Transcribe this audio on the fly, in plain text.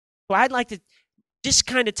So I'd like to just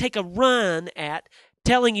kind of take a run at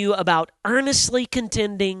telling you about earnestly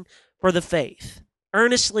contending for the faith.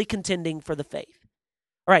 Earnestly contending for the faith.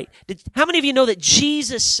 All right. How many of you know that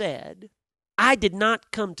Jesus said, I did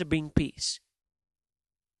not come to bring peace?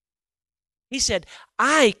 He said,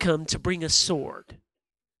 I come to bring a sword.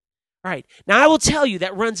 All right. Now, I will tell you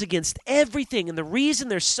that runs against everything. And the reason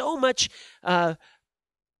there's so much, how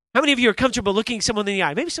many of you are comfortable looking someone in the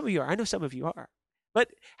eye? Maybe some of you are. I know some of you are. But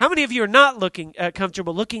how many of you are not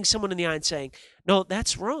comfortable looking someone in the eye and saying, no,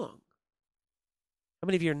 that's wrong? How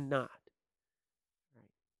many of you are not?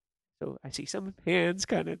 So I see some hands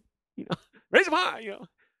kind of, raise them high,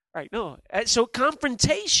 Right, no. So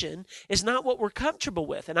confrontation is not what we're comfortable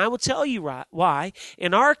with. And I will tell you why.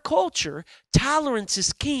 In our culture, tolerance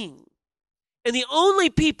is king. And the only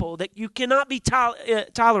people that you cannot be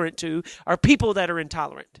tolerant to are people that are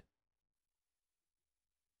intolerant.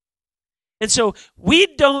 And so we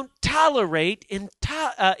don't tolerate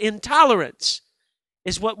intolerance,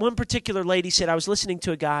 is what one particular lady said. I was listening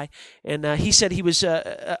to a guy, and he said he was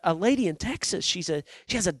a lady in Texas. She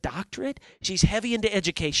has a doctorate. She's heavy into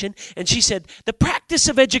education. And she said, the practice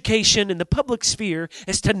of education in the public sphere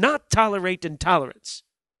is to not tolerate intolerance.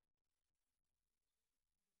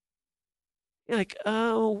 You're like,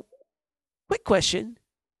 oh, quick question.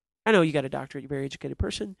 I know you got a doctorate. You're a very educated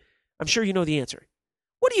person. I'm sure you know the answer.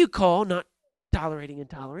 What do you call not tolerating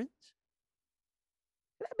intolerance?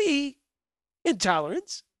 That'd be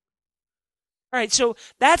intolerance. All right, so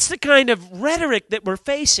that's the kind of rhetoric that we're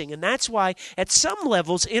facing, and that's why at some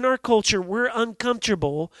levels in our culture we're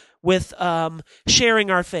uncomfortable with sharing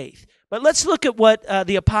our faith. But let's look at what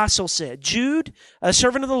the apostle said. Jude, a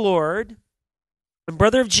servant of the Lord and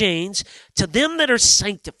brother of James, to them that are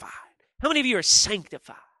sanctified. How many of you are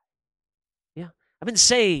sanctified? Yeah, I've been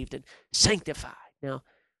saved and sanctified. Now,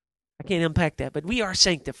 I can't unpack that, but we are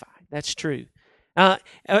sanctified. That's true. By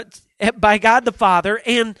God the Father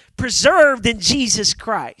and preserved in Jesus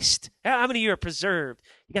Christ. How many of you are preserved?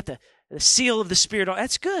 You got the seal of the Spirit.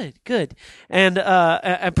 That's good.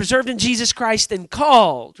 And preserved in Jesus Christ and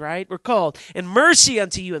called, right? We're called. And mercy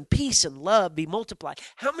unto you and peace and love be multiplied.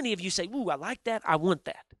 How many of you say, ooh, I like that. I want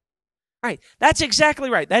that. All right. That's exactly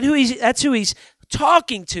right. That's who he's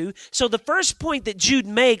talking to. So the first point that Jude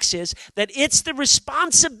makes is that it's the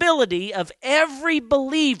responsibility of every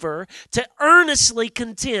believer to earnestly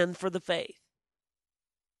contend for the faith.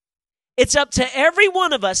 It's up to every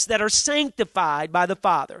one of us that are sanctified by the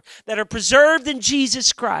Father, that are preserved in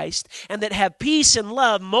Jesus Christ, and that have peace and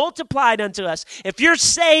love multiplied unto us. If you're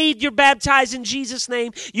saved, you're baptized in Jesus'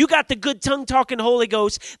 name, you got the good tongue-talking Holy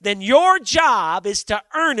Ghost, then your job is to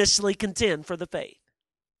earnestly contend for the faith.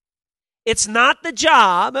 It's not the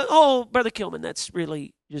job, oh, Brother Kilman, that's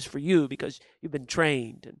really just for you because you've been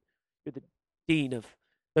trained and you're the dean of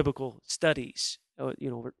biblical studies,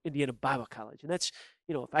 Indiana Bible College. And that's,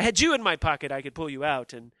 if I had you in my pocket, I could pull you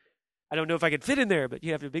out. And I don't know if I could fit in there, but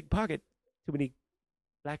you have a big pocket,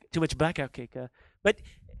 too much blackout cake. But,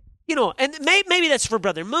 and maybe that's for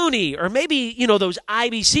Brother Mooney or maybe, those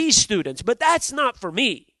IBC students, but that's not for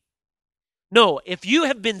me. No, if you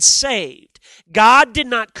have been saved, God did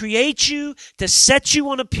not create you to set you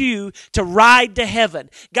on a pew to ride to heaven.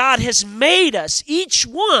 God has made us, each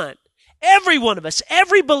one, every one of us,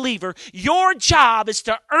 every believer, your job is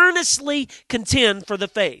to earnestly contend for the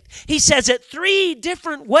faith. He says it 3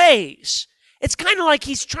 different ways. It's kind of like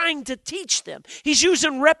he's trying to teach them. He's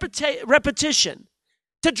using repetition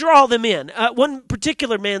to draw them in. One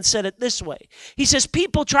particular man said it this way. He says,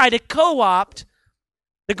 people try to co-opt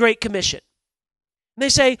the Great Commission. And they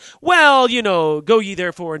say, well, go ye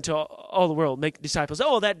therefore into all the world, make disciples.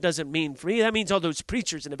 Oh, that doesn't mean for me. That means all those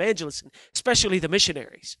preachers and evangelists, especially the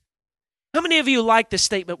missionaries. How many of you like the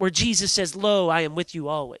statement where Jesus says, lo, I am with you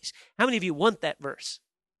always? How many of you want that verse?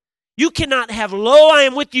 You cannot have, lo, I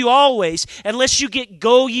am with you always, unless you get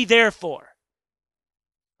go ye therefore.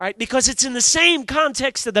 Right? Because it's in the same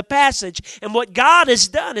context of the passage. And what God has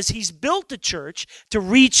done is he's built the church to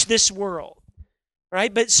reach this world.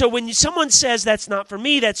 Right? But so when someone says that's not for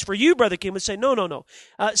me, that's for you, Brother Kilman, say, no.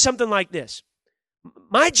 Something like this.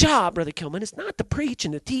 My job, Brother Kilman, is not to preach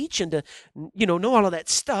and to teach and to, know all of that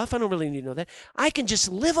stuff. I don't really need to know that. I can just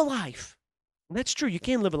live a life. And that's true. You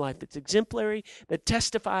can live a life that's exemplary, that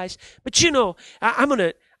testifies. But I'm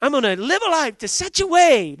gonna live a life to such a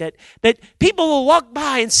way that people will walk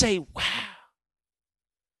by and say, wow,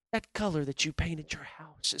 that color that you painted your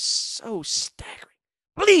house is so staggering.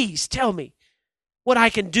 Please tell me what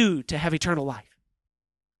I can do to have eternal life.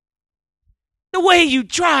 The way you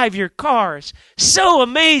drive your car is so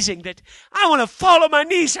amazing that I want to fall on my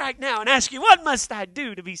knees right now and ask you, what must I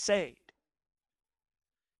do to be saved?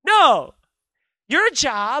 No, No. Your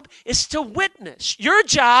job is to witness. Your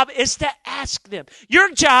job is to ask them.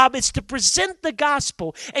 Your job is to present the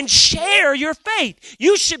gospel and share your faith.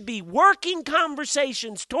 You should be working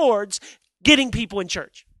conversations towards getting people in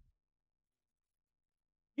church.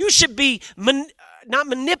 You should be not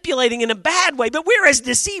manipulating in a bad way, but we're as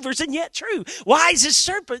deceivers and yet true. Wise as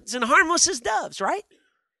serpents and harmless as doves, right?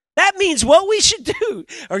 That means what we should do.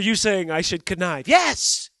 Are you saying I should connive?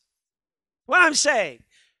 Yes. What I'm saying.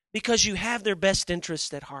 Because you have their best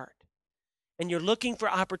interests at heart. And you're looking for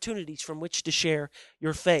opportunities from which to share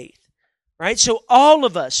your faith. Right? So all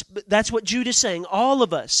of us, that's what Jude is saying, all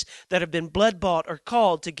of us that have been blood-bought are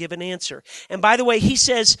called to give an answer. And by the way, he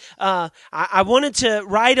says, I wanted to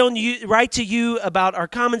write to you about our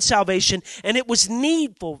common salvation, and it was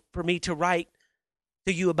needful for me to write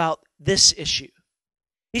to you about this issue.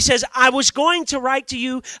 He says, I was going to write to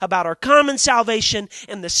you about our common salvation,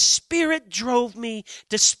 and the Spirit drove me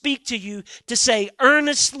to speak to you to say,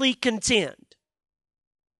 earnestly contend.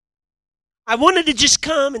 I wanted to just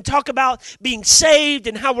come and talk about being saved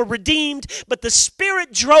and how we're redeemed, but the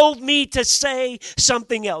Spirit drove me to say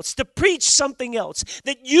something else, to preach something else,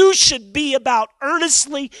 that you should be about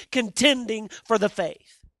earnestly contending for the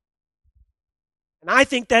faith. And I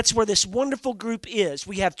think that's where this wonderful group is.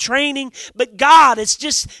 We have training, but God has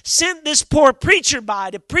just sent this poor preacher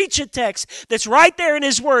by to preach a text that's right there in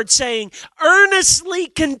His Word saying, earnestly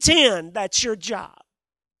contend. That's your job.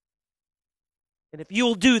 And if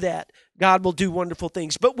you'll do that, God will do wonderful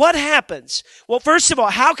things. But what happens? Well, first of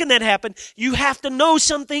all, how can that happen? You have to know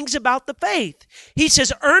some things about the faith. He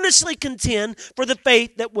says, earnestly contend for the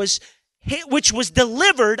faith which was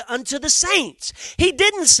delivered unto the saints. He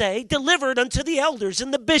didn't say delivered unto the elders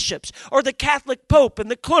and the bishops or the Catholic Pope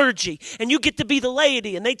and the clergy, and you get to be the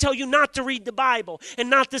laity, and they tell you not to read the Bible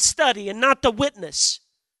and not to study and not to witness.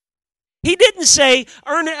 He didn't say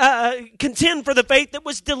contend for the faith that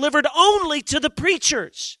was delivered only to the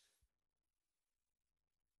preachers.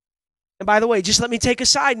 And by the way, just let me take a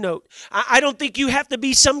side note. I don't think you have to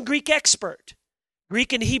be some Greek expert.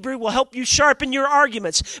 Greek and Hebrew will help you sharpen your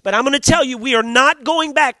arguments. But I'm going to tell you, we are not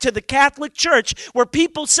going back to the Catholic Church where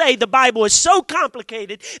people say the Bible is so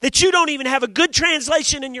complicated that you don't even have a good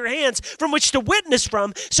translation in your hands from which to witness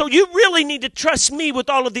from. So you really need to trust me with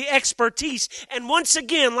all of the expertise. And once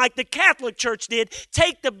again, like the Catholic Church did,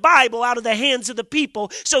 take the Bible out of the hands of the people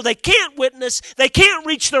so they can't witness, they can't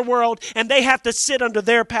reach their world, and they have to sit under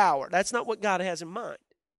their power. That's not what God has in mind.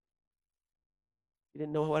 You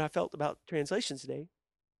didn't know what I felt about translations today.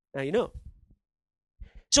 Now you know.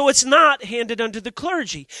 So it's not handed unto the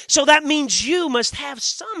clergy. So that means you must have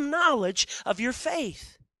some knowledge of your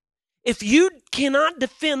faith. If you cannot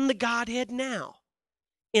defend the Godhead now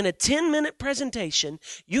in a 10-minute presentation,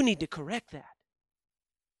 you need to correct that.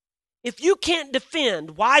 If you can't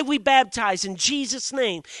defend why we baptize in Jesus'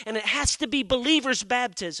 name, and it has to be believers'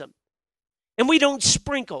 baptism, and we don't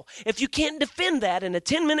sprinkle. If you can't defend that in a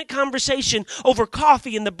 10-minute conversation over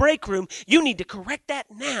coffee in the break room, you need to correct that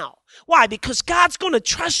now. Why? Because God's going to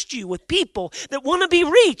trust you with people that want to be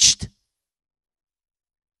reached.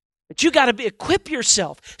 But you got to equip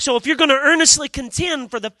yourself. So if you're going to earnestly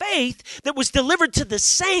contend for the faith that was delivered to the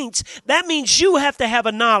saints, that means you have to have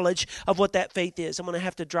a knowledge of what that faith is. I'm going to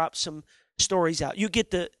have to drop some stories out. You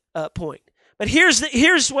get the point. But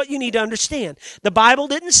here's what you need to understand. The Bible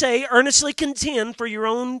didn't say earnestly contend for your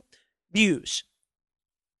own views.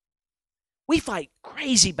 We fight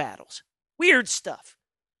crazy battles, weird stuff.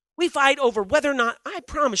 We fight over whether or not, I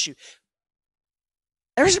promise you,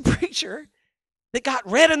 there's a preacher that got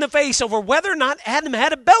red in the face over whether or not Adam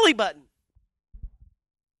had a belly button.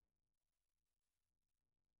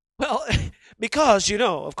 Well, because,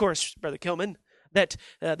 of course, Brother Kilman, that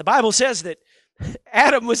the Bible says that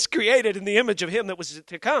Adam was created in the image of him that was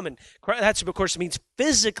to come, and that, of course, means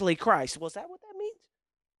physically Christ. Well, is that what that means?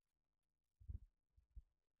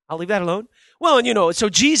 I'll leave that alone. Well, and so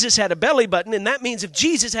Jesus had a belly button, and that means if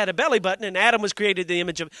Jesus had a belly button and Adam was created in the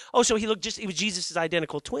image of, so he was Jesus'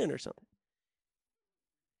 identical twin or something.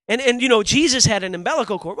 And Jesus had an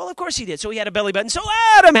umbilical cord. Well, of course he did. So he had a belly button. So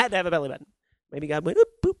Adam had to have a belly button. Maybe God went,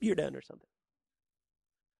 boop, you're done or something.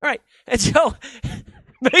 All right. And so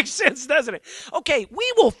makes sense, doesn't it? Okay,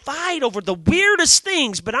 we will fight over the weirdest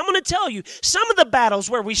things, but I'm going to tell you, some of the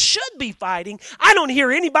battles where we should be fighting, I don't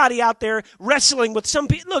hear anybody out there wrestling with some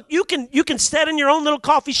people. Look, you can sit in your own little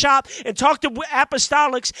coffee shop and talk to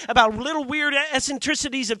apostolics about little weird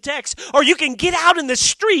eccentricities of text, or you can get out in the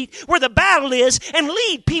street where the battle is and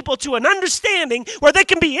lead people to an understanding where they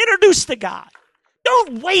can be introduced to God.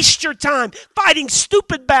 Don't waste your time fighting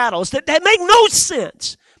stupid battles that make no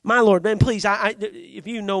sense. My Lord, man, please, if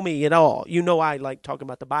you know me at all, you know I like talking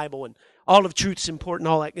about the Bible and all of truth's important,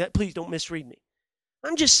 all that. Please don't misread me.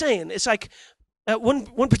 I'm just saying, it's like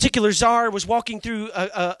one particular czar was walking through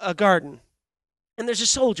a garden, and there's a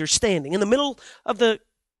soldier standing in the middle of the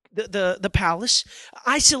palace,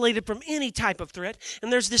 isolated from any type of threat,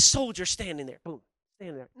 and there's this soldier standing there. Boom,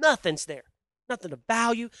 standing there. Nothing's there. Nothing of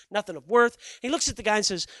value, nothing of worth. He looks at the guy and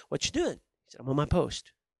says, "What you doing?" He said, "I'm on my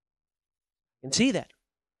post." I can see that.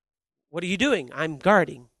 "What are you doing?" "I'm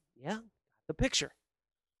guarding." "Yeah, the picture."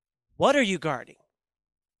 "What are you guarding?"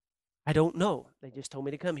 "I don't know. They just told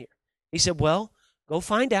me to come here." He said, "Well, go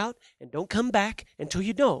find out and don't come back until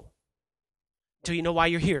you know why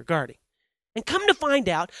you're here guarding." And come to find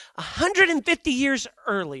out, 150 years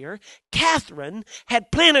earlier, Catherine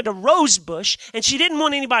had planted a rose bush, and she didn't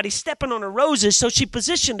want anybody stepping on her roses, so she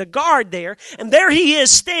positioned a guard there, and there he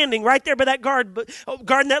is standing right there by that guarding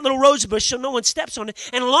that little rose bush so no one steps on it.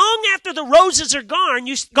 And long after the roses are gone,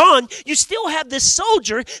 you still have this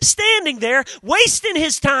soldier standing there, wasting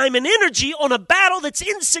his time and energy on a battle that's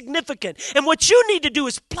insignificant. And what you need to do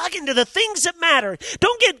is plug into the things that matter.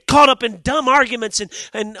 Don't get caught up in dumb arguments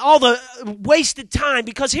and all the wasted time,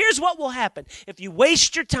 because here's what will happen. If you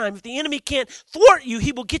waste your time, if the enemy can't thwart you,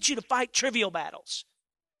 he will get you to fight trivial battles.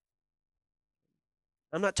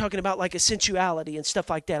 I'm not talking about like a sensuality and stuff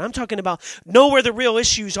like that. I'm talking about know where the real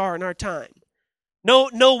issues are in our time. Know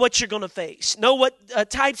what you're going to face. Know what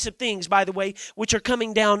types of things, by the way, which are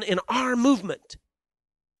coming down in our movement.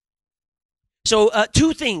 So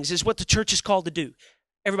 2 things is what the church is called to do.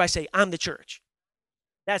 Everybody say, "I'm the church."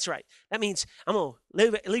 That's right. That means I'm going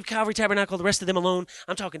to leave Calvary Tabernacle, the rest of them alone.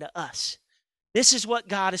 I'm talking to us. This is what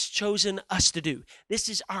God has chosen us to do. This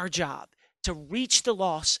is our job, to reach the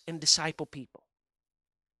lost and disciple people.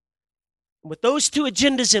 With those 2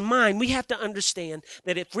 agendas in mind, we have to understand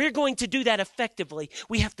that if we're going to do that effectively,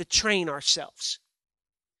 we have to train ourselves.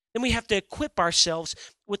 And we have to equip ourselves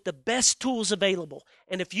with the best tools available.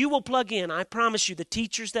 And if you will plug in, I promise you the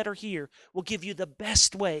teachers that are here will give you the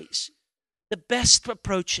best ways, the best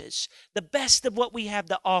approaches, the best of what we have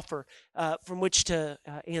to offer from which to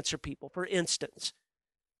answer people. For instance,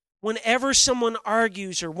 whenever someone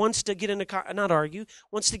argues or wants to get in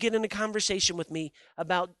wants to get in a conversation with me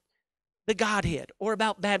about the Godhead or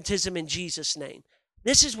about baptism in Jesus' name,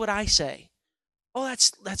 this is what I say. "Oh,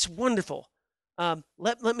 that's wonderful.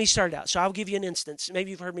 Let me start out." So I'll give you an instance.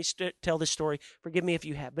 Maybe you've heard me tell this story. Forgive me if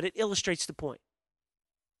you have, but it illustrates the point.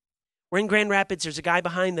 We're in Grand Rapids. There's a guy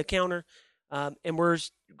behind the counter. And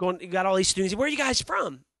we got all these students. "Where are you guys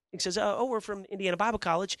from?" He says, "Oh, we're from Indiana Bible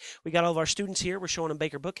College. We got all of our students here. We're showing them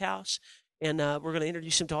Baker Bookhouse, and we're going to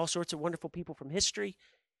introduce them to all sorts of wonderful people from history."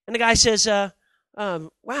 And the guy says,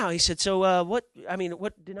 "Wow." He said, "So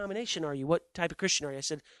what denomination are you? What type of Christian are you?" I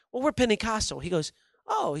said, "Well, we're Pentecostal." He goes,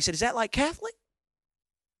 "Oh." He said, "Is that like Catholic?"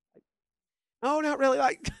 "No, not really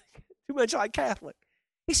like too much like Catholic."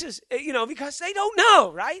 He says, because they don't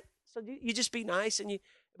know, right? So you just be nice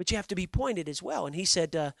but you have to be pointed as well. And he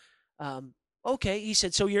said, "Okay." He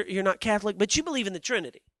said, "So you're not Catholic, but you believe in the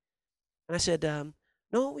Trinity." And I said,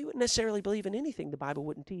 "No, we wouldn't necessarily believe in anything the Bible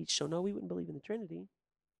wouldn't teach. So no, we wouldn't believe in the Trinity."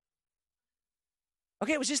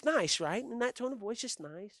 Okay, it was just nice, right? And that tone of voice, just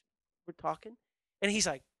nice. We're talking. And he's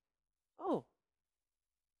like, "Oh, all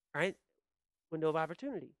right, window of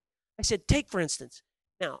opportunity." I said, "Take, for instance,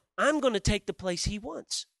 now I'm going to take the place he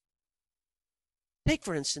wants. Take,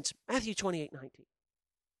 for instance, Matthew 28:19.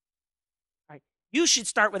 You should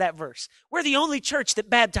start with that verse. We're the only church that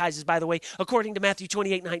baptizes, by the way, according to Matthew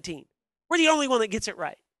 28:19. We're the only one that gets it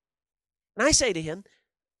right." And I say to him,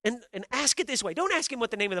 and ask it this way. Don't ask him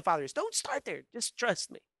what the name of the Father is. Don't start there. Just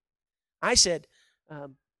trust me. I said,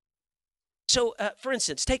 for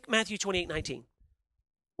instance, take Matthew 28:19.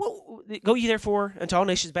 "Well, go ye therefore unto all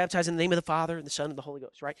nations, baptize in the name of the Father and the Son and the Holy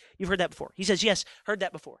Ghost," right? You've heard that before. He says, "Yes, heard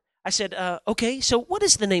that before." I said, "Okay, so what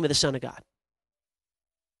is the name of the Son of God?"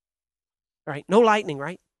 All right, no lightning,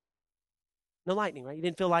 right? No lightning, right? You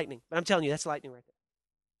didn't feel lightning. But I'm telling you, that's lightning right there.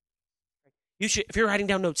 You should, if you're writing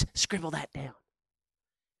down notes, scribble that down.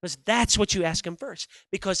 Because that's what you ask him first.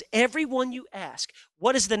 Because everyone you ask,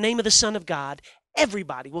 what is the name of the Son of God?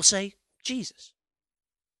 Everybody will say, Jesus.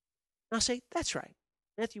 And I'll say, that's right.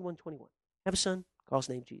 Matthew 1:21. Have a son, call his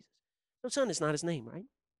name Jesus. No, son is not his name, right?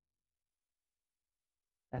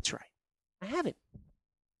 That's right. I have him.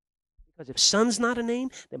 Because if son's not a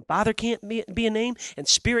name, then Father can't be a name, and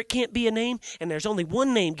Spirit can't be a name, and there's only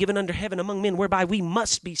one name given under heaven among men whereby we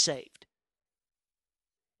must be saved.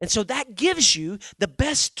 And so that gives you the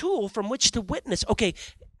best tool from which to witness. Okay,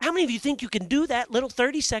 how many of you think you can do that little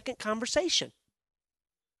 30-second conversation?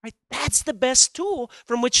 Right? That's the best tool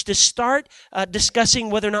from which to start discussing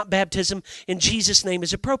whether or not baptism in Jesus' name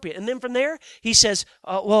is appropriate. And then from there, he says,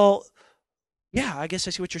 well, yeah, I guess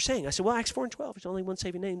I see what you're saying. I said, well, Acts 4 and 12, there's only one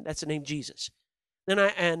saving name. That's the name Jesus. Then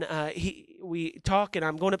we talk, and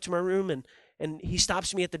I'm going up to my room, and he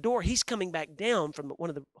stops me at the door. He's coming back down from one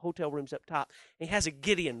of the hotel rooms up top, and he has a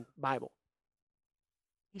Gideon Bible.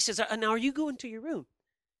 He says, now are you going to your room?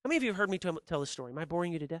 How many of you have heard me tell this story? Am I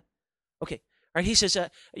boring you to death? Okay. All right. He says,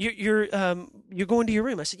 you're going to your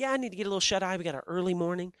room. I said, yeah, I need to get a little shut-eye. We got an early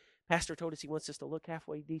morning. Pastor told us he wants us to look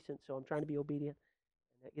halfway decent, so I'm trying to be obedient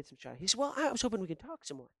and get some shut-eye. He said, well, I was hoping we could talk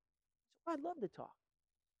some more. I said, well, I'd love to talk.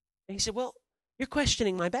 And he said, well, you're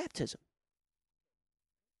questioning my baptism.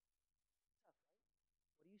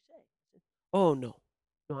 What do you say? I said, oh, no.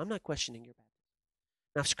 No, I'm not questioning your baptism.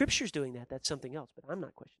 Now, if Scripture's doing that, that's something else, but I'm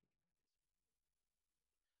not questioning.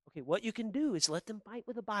 Okay, what you can do is let them fight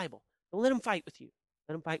with the Bible. Don't let them fight with you.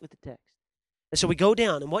 Let them fight with the text. And so we go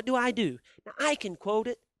down, and what do? Now, I can quote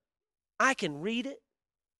it. I can read it.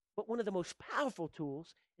 But one of the most powerful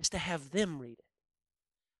tools is to have them read it.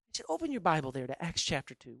 He said, open your Bible there to Acts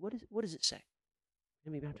chapter 2. What does it say?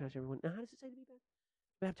 Let me baptize everyone. Now, how does it say to be baptized?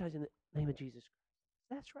 Baptized in the name of Jesus Christ.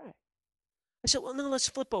 That's right. I said, well, no, let's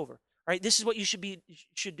flip over. All right, this is what you should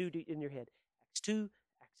do in your head. Acts 2,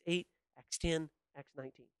 Acts 8, Acts 10, Acts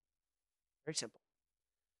 19. Very simple.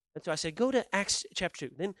 And so I said, go to Acts chapter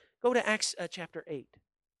 2. Then go to Acts chapter 8.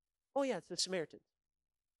 Oh, yeah, it's the Samaritans.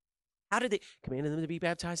 How did they command them to be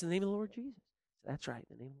baptized in the name of the Lord Jesus? That's right,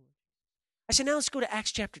 in the name of the Lord Jesus. I said, now let's go to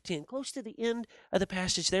Acts chapter 10. Close to the end of the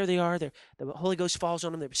passage, there they are. The Holy Ghost falls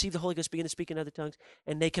on them. They receive the Holy Ghost, begin to speak in other tongues.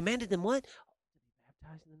 And they commanded them what? To be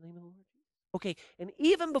baptized in the name of the Lord Jesus. Okay, and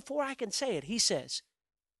even before I can say it, he says,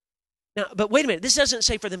 now, but wait a minute. This doesn't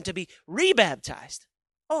say for them to be rebaptized.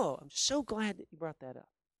 Oh, I'm so glad that you brought that up.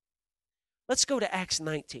 Let's go to Acts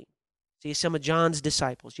 19. See, some of John's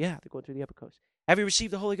disciples. Yeah, they're going through the upper coast. Have you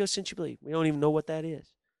received the Holy Ghost since you believe? We don't even know what that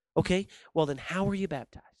is. Okay, well then how were you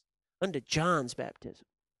baptized? Unto John's baptism.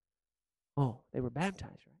 Oh, they were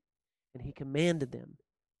baptized, right? And he commanded them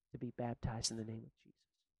to be baptized in the name of Jesus.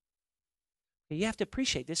 Okay, you have to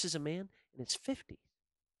appreciate this is a man in his 50s.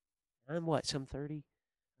 I'm what, some 30,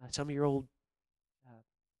 some-year old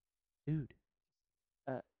dude.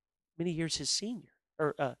 Many years his senior.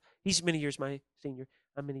 Or he's many years my senior.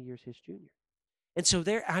 I'm many years his junior. And so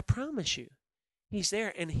there, I promise you, he's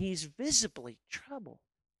there and he's visibly troubled.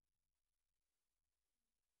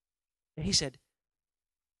 And he said,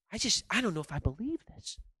 I don't know if I believe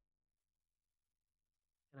this.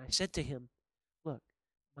 And I said to him, look,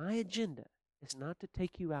 my agenda is not to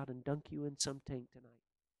take you out and dunk you in some tank tonight.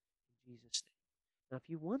 In Jesus' name. Now, if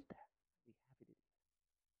you want that, I'd be happy to do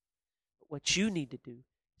that. But what you need to do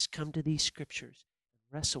is come to these scriptures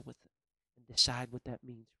and wrestle with them and decide what that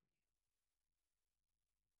means.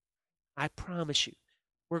 I promise you,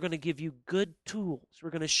 we're going to give you good tools.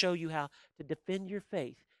 We're going to show you how to defend your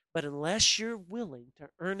faith. But unless you're willing to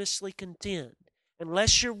earnestly contend,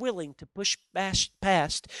 unless you're willing to push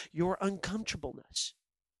past your uncomfortableness,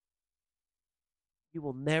 you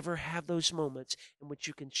will never have those moments in which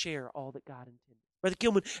you can share all that God intended. Brother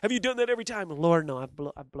Gilman, have you done that every time? Lord, no, I've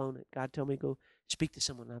blown it. God told me to go speak to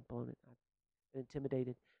someone, I've blown it. I've been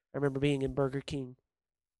intimidated. I remember being in Burger King.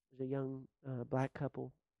 There was a young black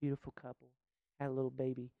couple, beautiful couple, had a little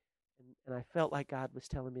baby, and I felt like God was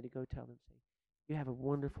telling me to go tell them, say, you have a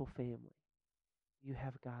wonderful family. You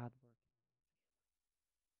have God working.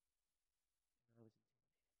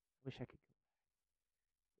 I wish I could go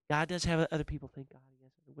back. God does have other people think God, he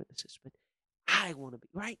has other witnesses, but I want to be,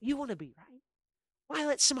 right? You want to be, right? Why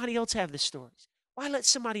let somebody else have the stories? Why let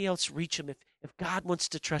somebody else reach them if God wants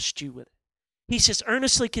to trust you with it? He says,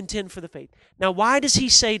 earnestly contend for the faith. Now, why does he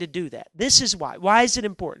say to do that? This is why. Why is it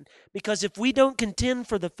important? Because if we don't contend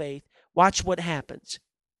for the faith, watch what happens.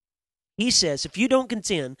 He says, if you don't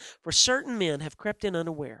contend, for certain men have crept in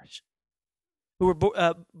unawares, who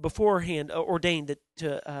were beforehand ordained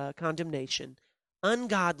to condemnation,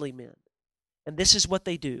 ungodly men. And this is what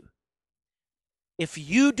they do. If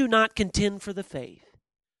you do not contend for the faith,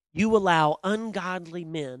 you allow ungodly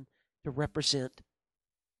men to represent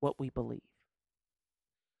what we believe.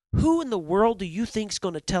 Who in the world do you think is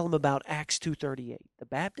going to tell them about Acts 2:38? The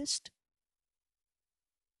Baptist?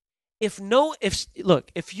 If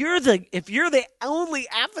you're the only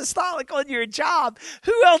apostolic on your job,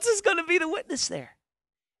 who else is going to be the witness there?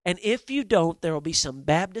 And if you don't, there will be some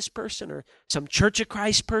Baptist person or some Church of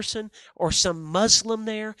Christ person or some Muslim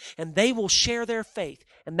there, and they will share their faith.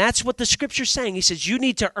 And that's what the Scripture's saying. He says you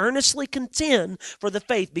need to earnestly contend for the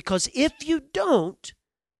faith, because if you don't,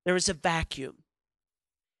 there is a vacuum.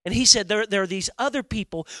 And he said there are these other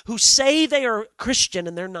people who say they are Christian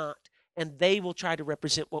and they're not, and they will try to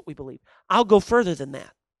represent what we believe. I'll go further than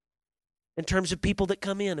that in terms of people that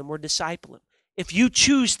come in and we're discipling. If you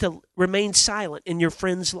choose to remain silent in your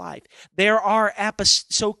friend's life, there are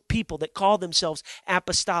people that call themselves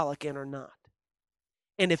apostolic and are not.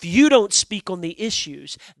 And if you don't speak on the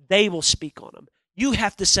issues, they will speak on them. You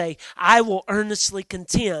have to say, I will earnestly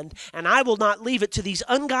contend, and I will not leave it to these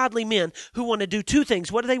ungodly men who want to do two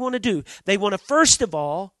things. What do they want to do? They want to, first of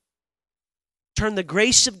all, turn the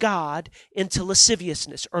grace of God into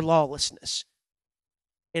lasciviousness or lawlessness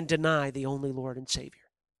and deny the only Lord and Savior.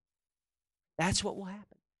 That's what will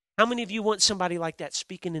happen. How many of you want somebody like that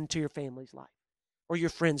speaking into your family's life, or your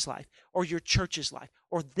friend's life, or your church's life,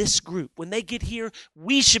 or this group? When they get here,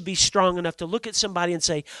 we should be strong enough to look at somebody and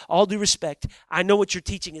say, all due respect, I know what you're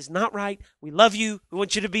teaching is not right. We love you. We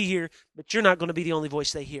want you to be here, but you're not going to be the only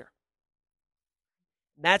voice they hear.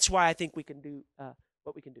 That's why I think we can do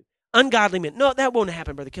what we can do. Ungodly men. No, that won't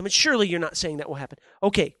happen, Brother Kim. And surely you're not saying that will happen.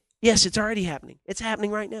 Okay, yes, it's already happening. It's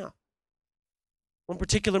happening right now. One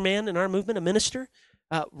particular man in our movement, a minister,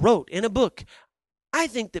 wrote in a book, I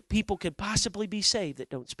think that people could possibly be saved that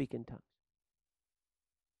don't speak in tongues.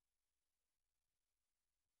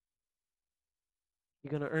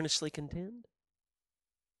 You're going to earnestly contend?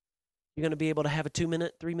 You're going to be able to have a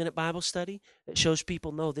 2-minute, 3-minute Bible study that shows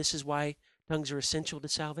people, no, this is why tongues are essential to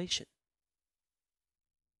salvation.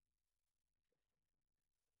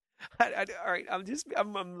 All right,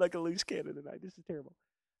 I'm like a loose cannon tonight. This is terrible.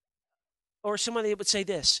 Or somebody would say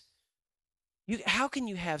this. How can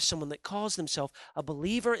you have someone that calls themselves a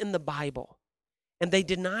believer in the Bible and they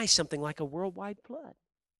deny something like a worldwide flood?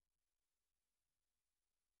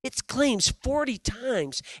 It claims 40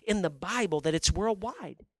 times in the Bible that it's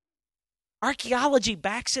worldwide. Archaeology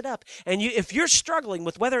backs it up. And if you're struggling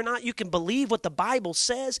with whether or not you can believe what the Bible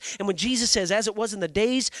says, and when Jesus says, as it was in the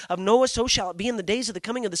days of Noah, so shall it be in the days of the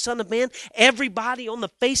coming of the Son of Man, everybody on the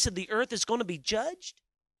face of the earth is going to be judged.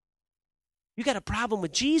 You got a problem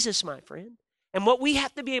with Jesus, my friend. And what we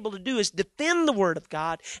have to be able to do is defend the Word of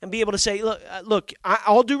God and be able to say, look,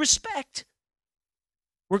 all due respect,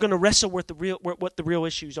 we're going to wrestle with what the real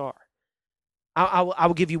issues are. I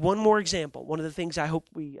will give you one more example. One of the things I hope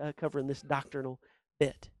we cover in this doctrinal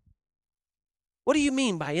bit. What do you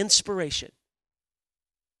mean by inspiration?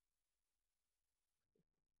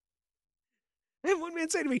 I had one man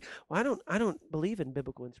say to me, well, I don't believe in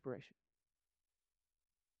biblical inspiration.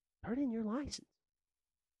 Turn in your license.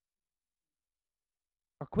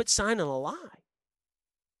 Or quit signing a lie.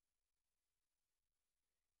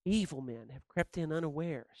 Evil men have crept in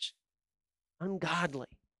unawares, ungodly.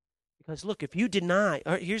 Because look, if you deny,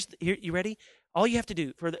 here, you ready? All you have to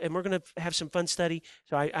do, and we're going to have some fun study.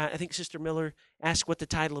 So I think Sister Miller asked what the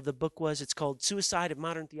title of the book was. It's called Suicide of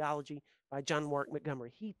Modern Theology by John Warwick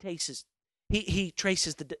Montgomery. He traces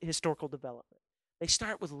the historical development. They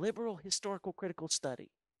start with liberal historical critical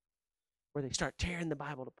study, where they start tearing the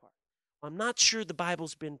Bible apart. I'm not sure the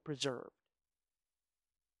Bible's been preserved.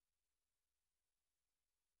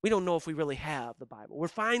 We don't know if we really have the Bible. We're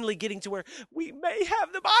finally getting to where we may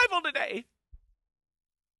have the Bible today.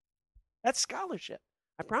 That's scholarship.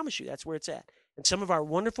 I promise you that's where it's at. And some of our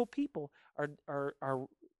wonderful people are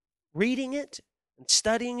reading it and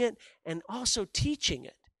studying it and also teaching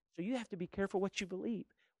it. So you have to be careful what you believe.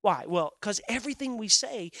 Why? Well, because everything we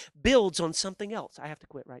say builds on something else. I have to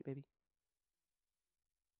quit, right, baby?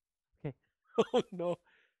 Okay. Oh, no.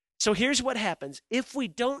 So here's what happens. If we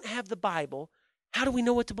don't have the Bible, how do we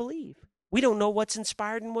know what to believe? We don't know what's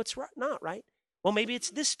inspired and what's not, right? Well, maybe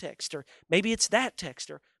it's this text, or maybe it's that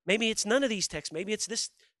text, or maybe it's none of these texts. Maybe it's this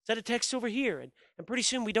set of texts over here. And pretty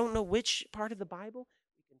soon we don't know which part of the Bible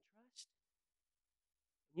we can trust.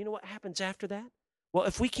 You know what happens after that? Well,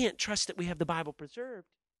 if we can't trust that we have the Bible preserved,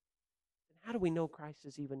 then how do we know Christ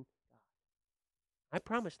is even God? I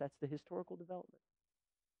promise that's the historical development.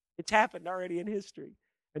 It's happened already in history.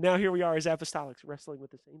 And now here we are as apostolics wrestling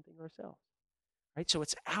with the same thing ourselves. Right? So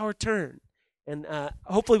it's our turn. And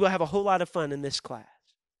hopefully we'll have a whole lot of fun in this class.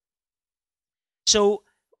 So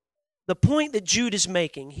the point that Jude is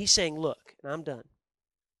making, he's saying, look, and I'm done.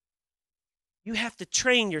 You have to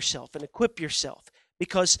train yourself and equip yourself,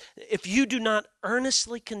 because if you do not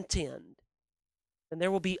earnestly contend, then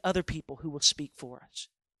there will be other people who will speak for us.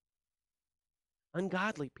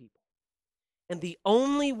 Ungodly people. And the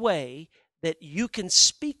only way that you can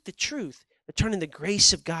speak the truth, turning the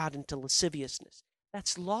grace of God into lasciviousness,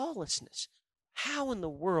 that's lawlessness. How in the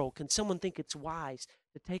world can someone think it's wise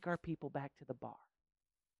to take our people back to the bar?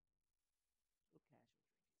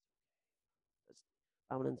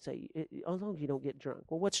 I want to say, as long as you don't get drunk.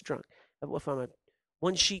 Well, what's drunk? If I'm a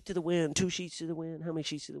 1 sheet to the wind, 2 sheets to the wind. How many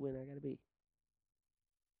sheets to the wind I got to be?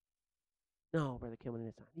 No, Brother Kilman,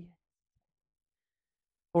 it's not. Yeah.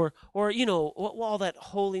 Or all that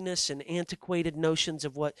holiness and antiquated notions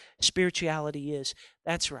of what spirituality is.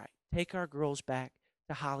 That's right. Take our girls back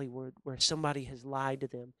to Hollywood where somebody has lied to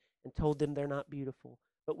them and told them they're not beautiful,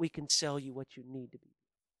 but we can sell you what you need to be.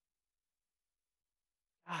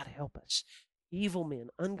 God help us. Evil men,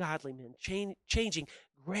 ungodly men, changing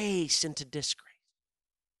grace into disgrace.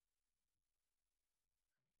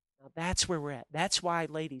 Now that's where we're at. That's why,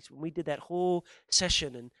 ladies, when we did that whole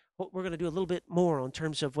session, and we're going to do a little bit more on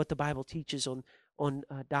terms of what the Bible teaches on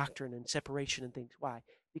doctrine and separation and things. Why?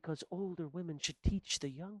 Because older women should teach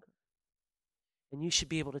the younger. And you should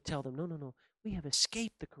be able to tell them, no, no, no. We have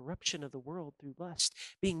escaped the corruption of the world through lust,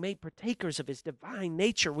 being made partakers of his divine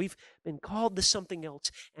nature. We've been called to something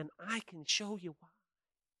else, and I can show you why.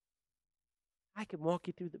 I can walk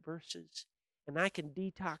you through the verses, and I can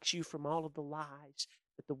detox you from all of the lies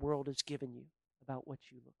that the world has given you about what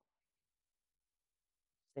you look like.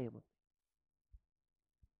 Stay with me.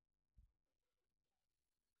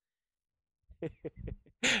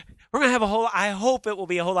 We're going to have I hope it will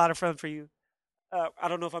be a whole lot of fun for you. I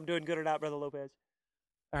don't know if I'm doing good or not, Brother Lopez.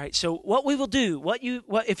 All right, so what we will do,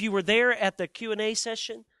 if you were there at the Q&A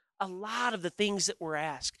session, a lot of the things that were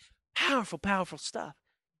asked, powerful, powerful stuff,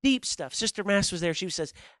 deep stuff. Sister Mass was there. She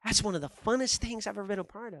says, that's one of the funnest things I've ever been a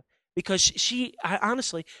part of. Because she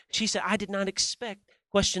said, I did not expect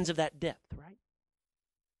questions of that depth, right?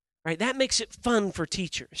 Right, that makes it fun for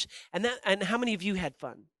teachers. And how many of you had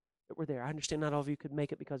fun that were there? I understand not all of you could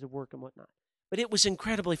make it because of work and whatnot. But it was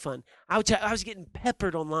incredibly fun. I was getting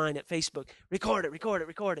peppered online at Facebook. Record it, record it,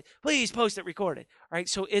 record it. Please post it, record it. All right,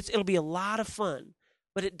 so it'll be a lot of fun.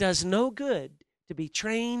 But it does no good to be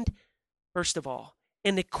trained, first of all,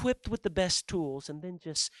 and equipped with the best tools and then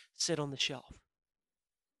just sit on the shelf.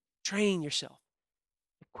 Train yourself,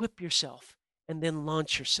 equip yourself, and then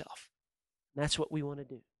launch yourself. And that's what we want to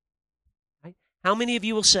do. Right? How many of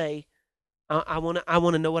you will say, I want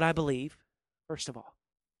to know what I believe, first of all?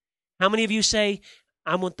 How many of you say,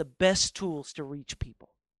 I want the best tools to reach people?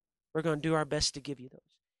 We're going to do our best to give you those.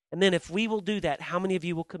 And then if we will do that, how many of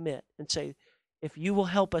you will commit and say, if you will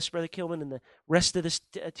help us, Brother Kilman, and the rest of this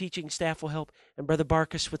teaching staff will help, and Brother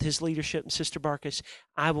Barkus with his leadership and Sister Barkus,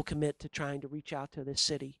 I will commit to trying to reach out to this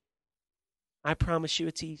city. I promise you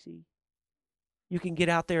it's easy. You can get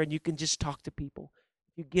out there and you can just talk to people.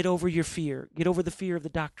 You get over your fear. Get over the fear of the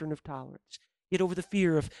doctrine of tolerance. Get over the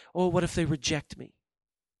fear of, oh, what if they reject me?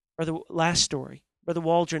 Or the last story, Brother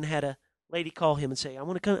Waldron had a lady call him and say, I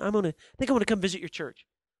want to come visit your church.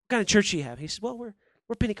 What kind of church do you have? He said, well, we're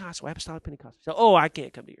Pentecostal, Apostolic Pentecostal. So, oh, I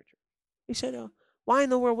can't come to your church. He said, oh, why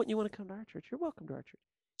in the world wouldn't you want to come to our church? You're welcome to our church.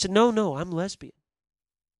 He said, no, I'm lesbian.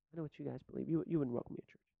 I know what you guys believe. You wouldn't welcome me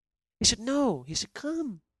to church. He said, no. He said,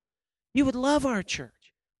 come. You would love our church.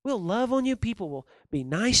 We'll love on you. People will be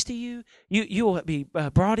nice to you. You will be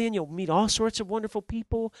brought in. You'll meet all sorts of wonderful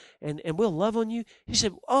people, and we'll love on you. He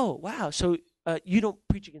said, oh, wow, so you don't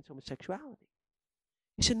preach against homosexuality.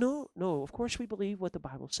 He said, no, of course we believe what the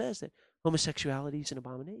Bible says, that homosexuality is an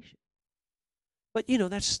abomination. But,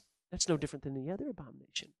 that's no different than any other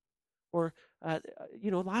abomination. Or,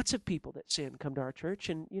 lots of people that sin come to our church,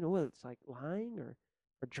 and, it's like lying or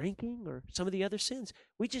drinking or some of the other sins.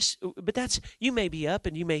 But you may be up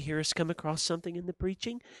and you may hear us come across something in the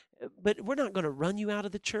preaching, but we're not going to run you out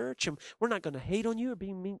of the church, and we're not going to hate on you or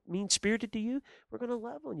be mean-spirited to you. We're going to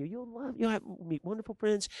love on you. You'll meet wonderful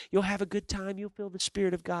friends. You'll have a good time. You'll feel the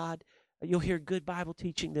Spirit of God. You'll hear good Bible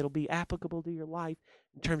teaching that'll be applicable to your life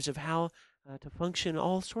in terms of how to function,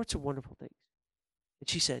 all sorts of wonderful things. And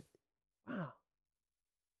she said, wow,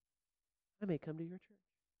 I may come to your church.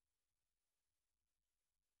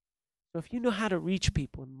 So if you know how to reach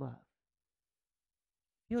people in love,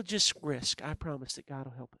 you'll just risk. I promise that God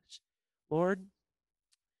will help us. Lord,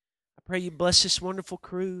 I pray you bless this wonderful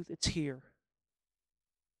crew that's here.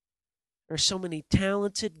 There are so many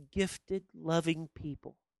talented, gifted, loving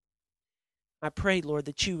people. I pray, Lord,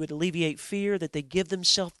 that you would alleviate fear, that they give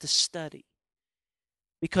themselves to study.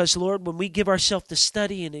 Because, Lord, when we give ourselves to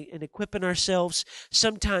study and equipping ourselves,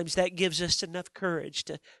 sometimes that gives us enough courage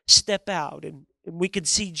to step out, and we can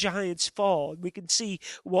see giants fall, and we can see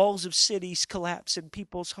walls of cities collapse in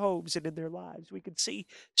people's homes and in their lives. We can see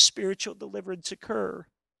spiritual deliverance occur.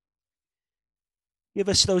 Give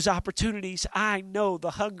us those opportunities. I know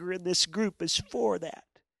the hunger in this group is for that.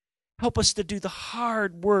 Help us to do the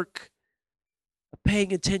hard work of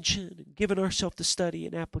paying attention and giving ourselves to study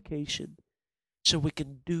and application, so we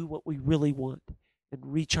can do what we really want and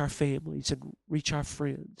reach our families and reach our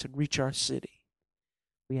friends and reach our city.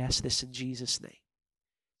 We ask this in Jesus' name.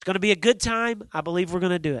 It's going to be a good time. I believe we're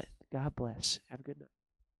going to do it. God bless. Have a good night.